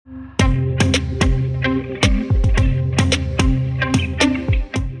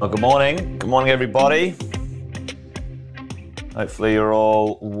Good morning. Good morning, everybody. Hopefully you're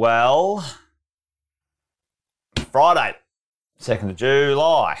all well. Friday, 2nd of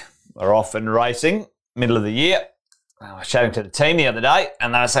July. We're off and racing, middle of the year. I was chatting to the team the other day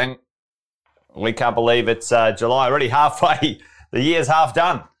and they were saying, we can't believe it's July, already halfway. The year's half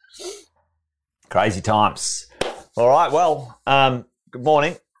done. Crazy times. All right, well, good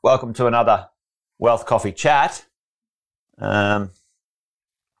morning. Welcome to another Wealth Coffee Chat.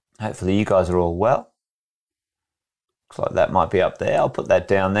 Hopefully you guys are all well. Looks like that might be up there. I'll put that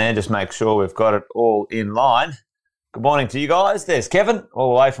down there. Just make sure we've got it all in line. Good morning to you guys. There's Kevin,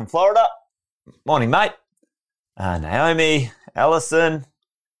 all the way from Florida. Morning, mate. Naomi, Alison,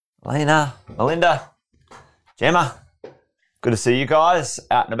 Lena, Melinda, Gemma. Good to see you guys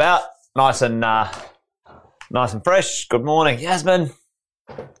out and about. Nice and fresh. Good morning, Yasmin.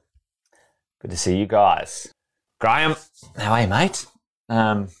 Good to see you guys. Graham, how are you, mate?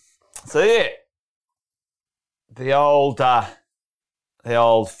 So yeah, the old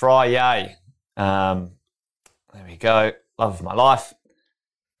Friday. There we go. Love of my life.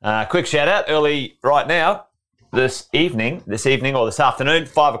 Quick shout out early right now. This evening or this afternoon,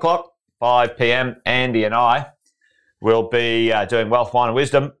 5 o'clock, 5 p.m. Andy and I will be doing Wealth, Wine and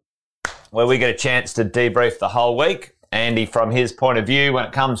Wisdom, where we get a chance to debrief the whole week. Andy, from his point of view, when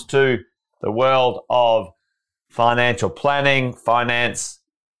it comes to the world of financial planning, finance,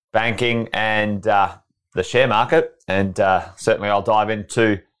 banking, and the share market. And certainly I'll dive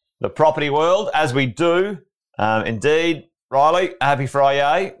into the property world as we do. Indeed, Riley, happy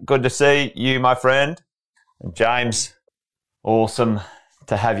Friday. Good to see you, my friend. And James, awesome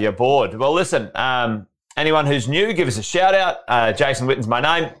to have you aboard. Well, listen, anyone who's new, give us a shout out. Jason Witten's my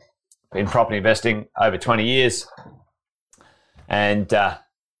name. Been property investing over 20 years and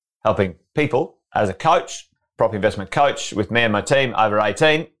helping people as a coach, property investment coach with me and my team over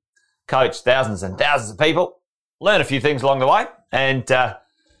 18. Coach thousands and thousands of people, learn a few things along the way, and get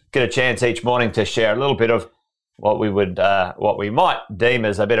a chance each morning to share a little bit of what we might deem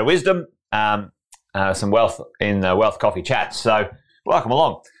as a bit of wisdom, some wealth in the Wealth Coffee Chats. So welcome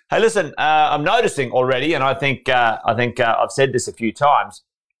along. Hey, listen, I'm noticing already, and I think I've said this a few times,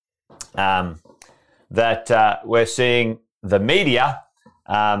 that we're seeing the media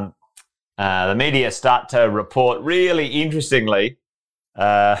start to report really interestingly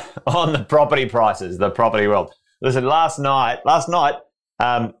on the property prices, the property world. Listen, last night,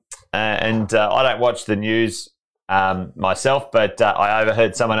 and I don't watch the news myself, but I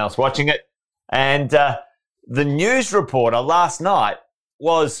overheard someone else watching it, and the news reporter last night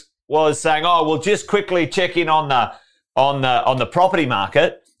was saying, "Oh, we'll just quickly check in on the property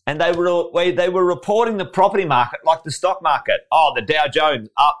market," and they were reporting the property market like the stock market. Oh, the Dow Jones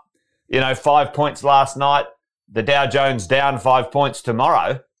up, 5 points last night. The Dow Jones down 5 points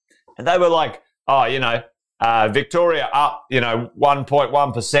tomorrow. And they were like, Victoria up,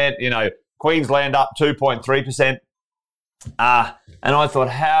 1.1%, Queensland up 2.3%. And I thought,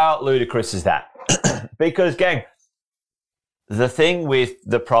 how ludicrous is that? Because, gang, the thing with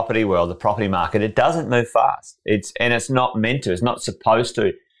the property world, the property market, it doesn't move fast. It's not meant to. It's not supposed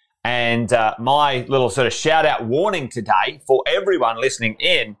to. And my little sort of shout-out warning today for everyone listening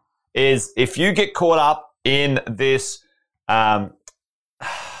in is if you get caught up in this, I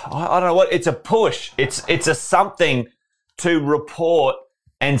don't know what, it's a push. It's a something to report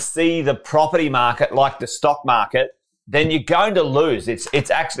and see the property market like the stock market, then you're going to lose.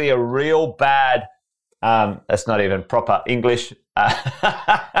 It's actually a real bad, that's not even proper English, but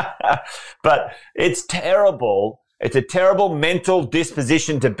it's terrible. It's a terrible mental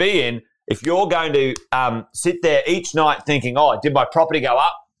disposition to be in if you're going to sit there each night thinking, oh, did my property go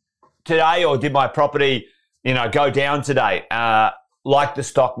up today or did my property, go down today? Like the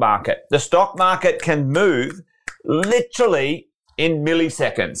stock market. The stock market can move literally in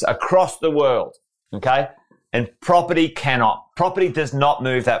milliseconds across the world, okay? And property cannot. Property does not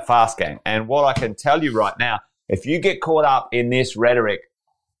move that fast, gang. And what I can tell you right now, if you get caught up in this rhetoric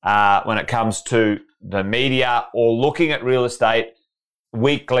when it comes to the media or looking at real estate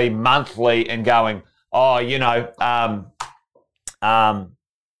weekly, monthly, and going,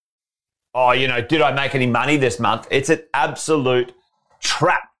 did I make any money this month? It's an absolute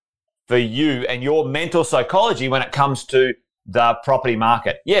trap for you and your mental psychology when it comes to the property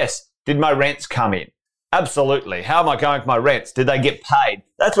market. Yes, did my rents come in? Absolutely. How am I going with my rents? Did they get paid?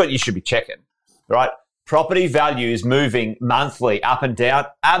 That's what you should be checking, right? Property values moving monthly up and down,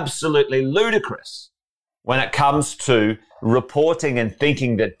 absolutely ludicrous when it comes to reporting and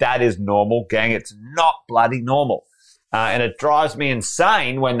thinking that that is normal. Gang, it's not bloody normal. And it drives me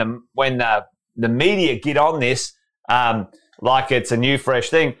insane when the media get on this like it's a new fresh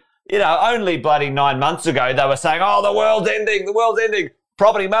thing. You know, only bloody 9 months ago, they were saying, oh, the world's ending.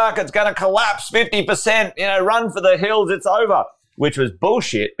 Property market's going to collapse 50%, you know, run for the hills, it's over, which was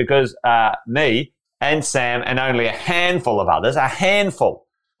bullshit because me and Sam and only a handful of others, a handful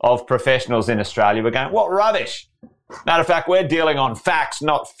of professionals in Australia were going, what rubbish. Matter of fact, we're dealing on facts,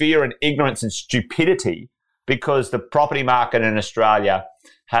 not fear and ignorance and stupidity, because the property market in Australia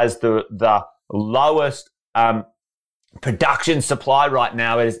has the lowest production supply right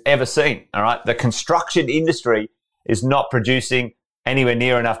now it has ever seen. All right. The construction industry is not producing anywhere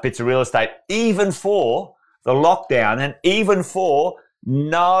near enough bits of real estate, even for the lockdown and even for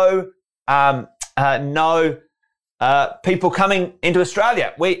no people coming into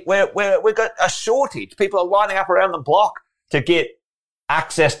Australia. We've got a shortage. People are lining up around the block to get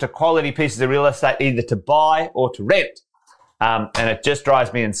access to quality pieces of real estate, either to buy or to rent. And it just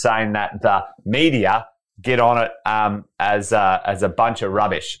drives me insane that the media get on it as a bunch of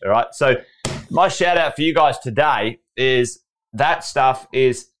rubbish. All right. So my shout out for you guys today is that stuff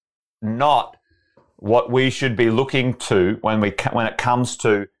is not what we should be looking to when it comes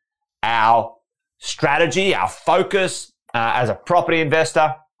to our strategy, our focus as a property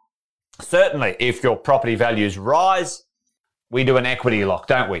investor. Certainly, if your property values rise, we do an equity lock,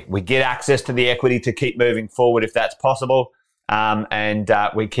 don't we? We get access to the equity to keep moving forward if that's possible, and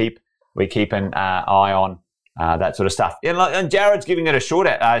we keep an eye on that sort of stuff. And Jared's giving it a shout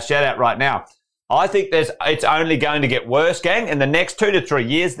out right now. I think it's only going to get worse, gang. In the next 2 to 3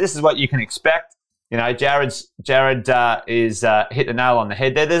 years, this is what you can expect. You know, Jared is hit the nail on the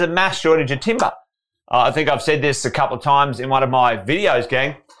head there. There's a mass shortage of timber. I think I've said this a couple of times in one of my videos,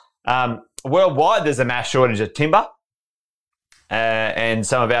 gang. Worldwide, there's a mass shortage of timber. And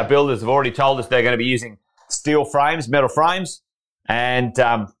some of our builders have already told us they're going to be using steel frames, metal frames, and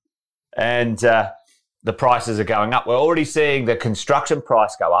the prices are going up. We're already seeing the construction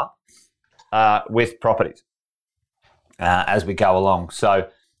price go up with properties as we go along. So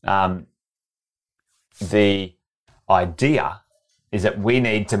the idea is that we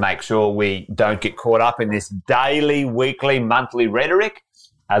need to make sure we don't get caught up in this daily, weekly, monthly rhetoric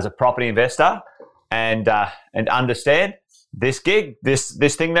as a property investor, and understand this gig,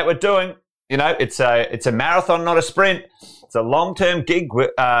 this thing that we're doing. You know, it's a marathon, not a sprint. It's a long-term gig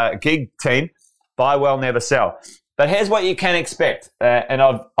team. Buy well, never sell. But here's what you can expect, and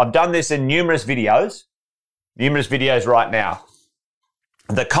I've done this in numerous videos right now.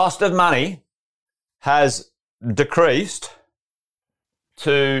 The cost of money has decreased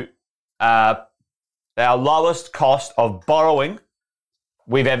to our lowest cost of borrowing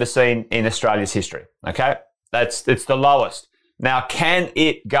we've ever seen in Australia's history. Okay, it's the lowest. Now, can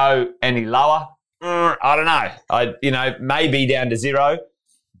it go any lower? I don't know. Maybe down to zero,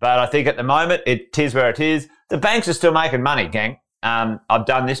 but I think at the moment it is where it is. The banks are still making money, gang. I've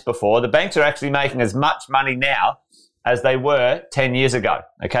done this before. The banks are actually making as much money now as they were 10 years ago.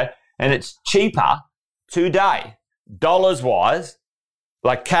 Okay, and it's cheaper today, dollars-wise,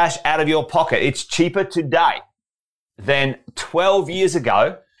 like cash out of your pocket. It's cheaper today than 12 years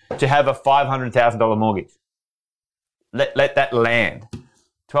ago to have a $500,000 mortgage. Let that land.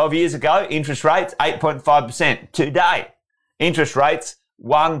 12 years ago, interest rates 8.5%. Today, interest rates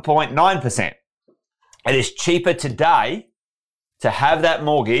 1.9%. It is cheaper today to have that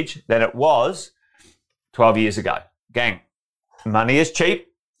mortgage than it was 12 years ago. Gang, money is cheap.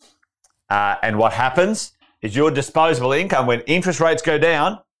 And what happens is your disposable income, when interest rates go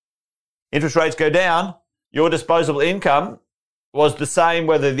down, your disposable income was the same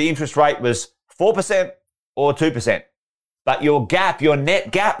whether the interest rate was 4% or 2%. But your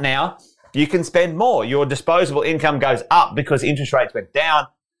net gap now, you can spend more. Your disposable income goes up because interest rates went down,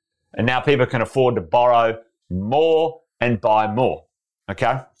 and now people can afford to borrow more and buy more.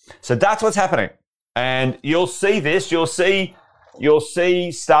 Okay? So that's what's happening. And you'll see this. You'll see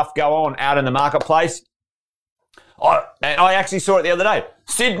stuff go on out in the marketplace. And I actually saw it the other day.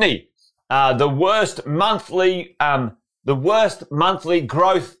 Sydney, the worst monthly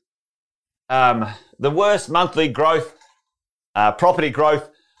property growth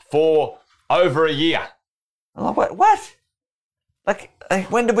for over a year. I'm like, what? Like,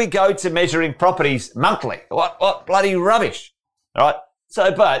 when did we go to measuring properties monthly? What bloody rubbish? All right.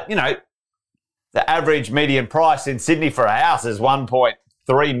 So, but the average median price in Sydney for a house is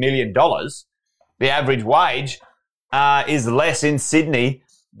 $1.3 million. The average wage is less in Sydney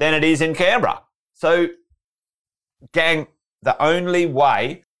than it is in Canberra. So, gang, the only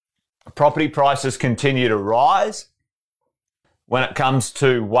way property prices continue to rise when it comes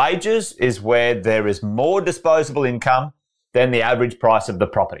to wages is where there is more disposable income than the average price of the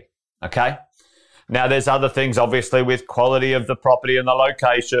property. Okay? Now, there's other things, obviously, with quality of the property and the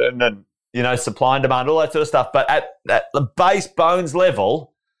location and, you know, supply and demand, all that sort of stuff. But at the base bones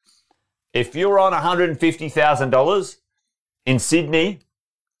level, if you're on $150,000 in Sydney,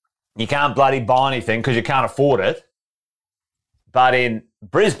 you can't bloody buy anything because you can't afford it. But in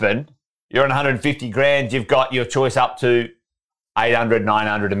Brisbane, you're on 150 grand, you've got your choice up to 800,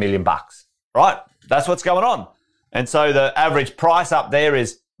 900, $1 million bucks, right? That's what's going on. And so the average price up there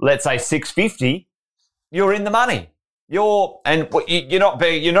is, let's say, 650. You're in the money. You're not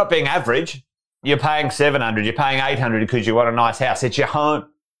being average. You're paying 700. You're paying 800 because you want a nice house. It's your home,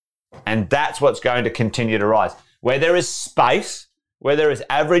 and that's what's going to continue to rise. Where there is space, where there is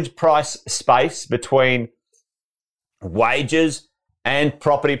average price space between wages and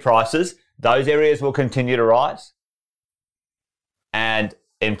property prices, those areas will continue to rise. And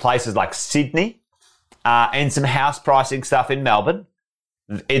in places like Sydney and some house pricing stuff in Melbourne,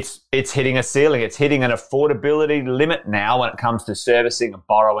 it's hitting a ceiling. It's hitting an affordability limit now when it comes to servicing and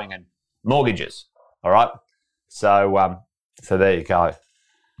borrowing and mortgages. All right. So there you go.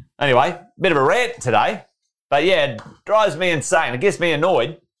 Anyway, bit of a rant today, but yeah, it drives me insane. It gets me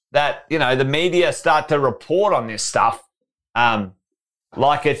annoyed that, you know, the media start to report on this stuff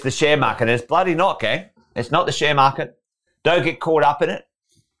like it's the share market. It's bloody not, gang. It's not the share market. Don't get caught up in it.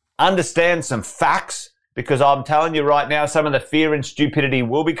 Understand some facts, because I'm telling you right now, some of the fear and stupidity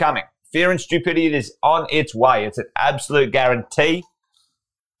will be coming. Fear and stupidity is on its way. It's an absolute guarantee.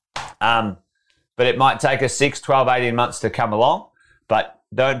 But it might take us 6, 12, 18 months to come along. But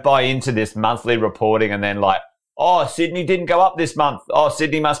don't buy into this monthly reporting and then like, oh, Sydney didn't go up this month. Oh,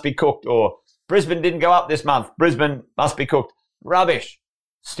 Sydney must be cooked. Or Brisbane didn't go up this month. Brisbane must be cooked. Rubbish.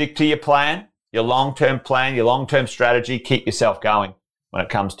 Stick to your plan, your long-term plan, your long-term strategy. Keep yourself going when it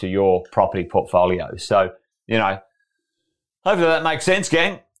comes to your property portfolio. So, you know, hopefully that makes sense,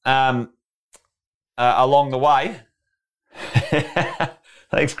 gang, along the way.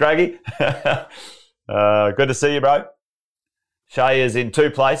 Thanks, Craigie. Good to see you, bro. Shay is in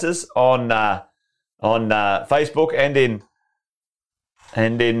 2 places on Facebook and in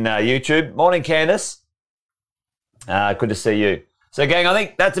YouTube. Morning, Candace. Good to see you. So, gang, I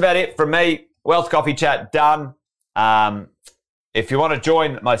think that's about it from me. Wealth Coffee Chat done. If you want to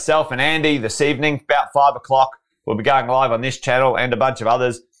join myself and Andy this evening, about 5 o'clock, we'll be going live on this channel and a bunch of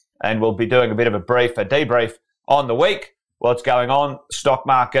others, and we'll be doing a bit of a debrief on the week, what's going on, stock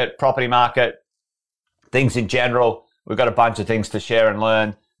market, property market, things in general. We've got a bunch of things to share and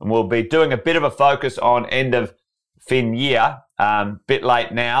learn, and we'll be doing a bit of a focus on end of fin year. Bit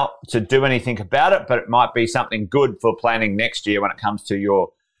late now to do anything about it, but it might be something good for planning next year when it comes to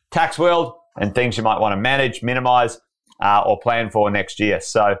your tax world and things you might want to manage, minimize, or plan for next year.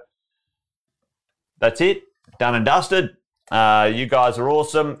 So that's it. Done and dusted. You guys are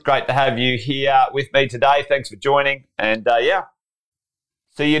awesome. Great to have you here with me today. Thanks for joining. And yeah,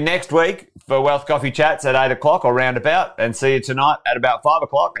 see you next week for Wealth Coffee Chats at 8 o'clock or roundabout. And see you tonight at about 5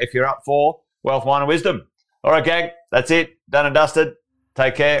 o'clock if you're up for Wealth, Wine and Wisdom. All right, gang. That's it. Done and dusted.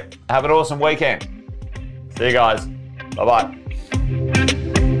 Take care. Have an awesome weekend. See you guys. Bye-bye.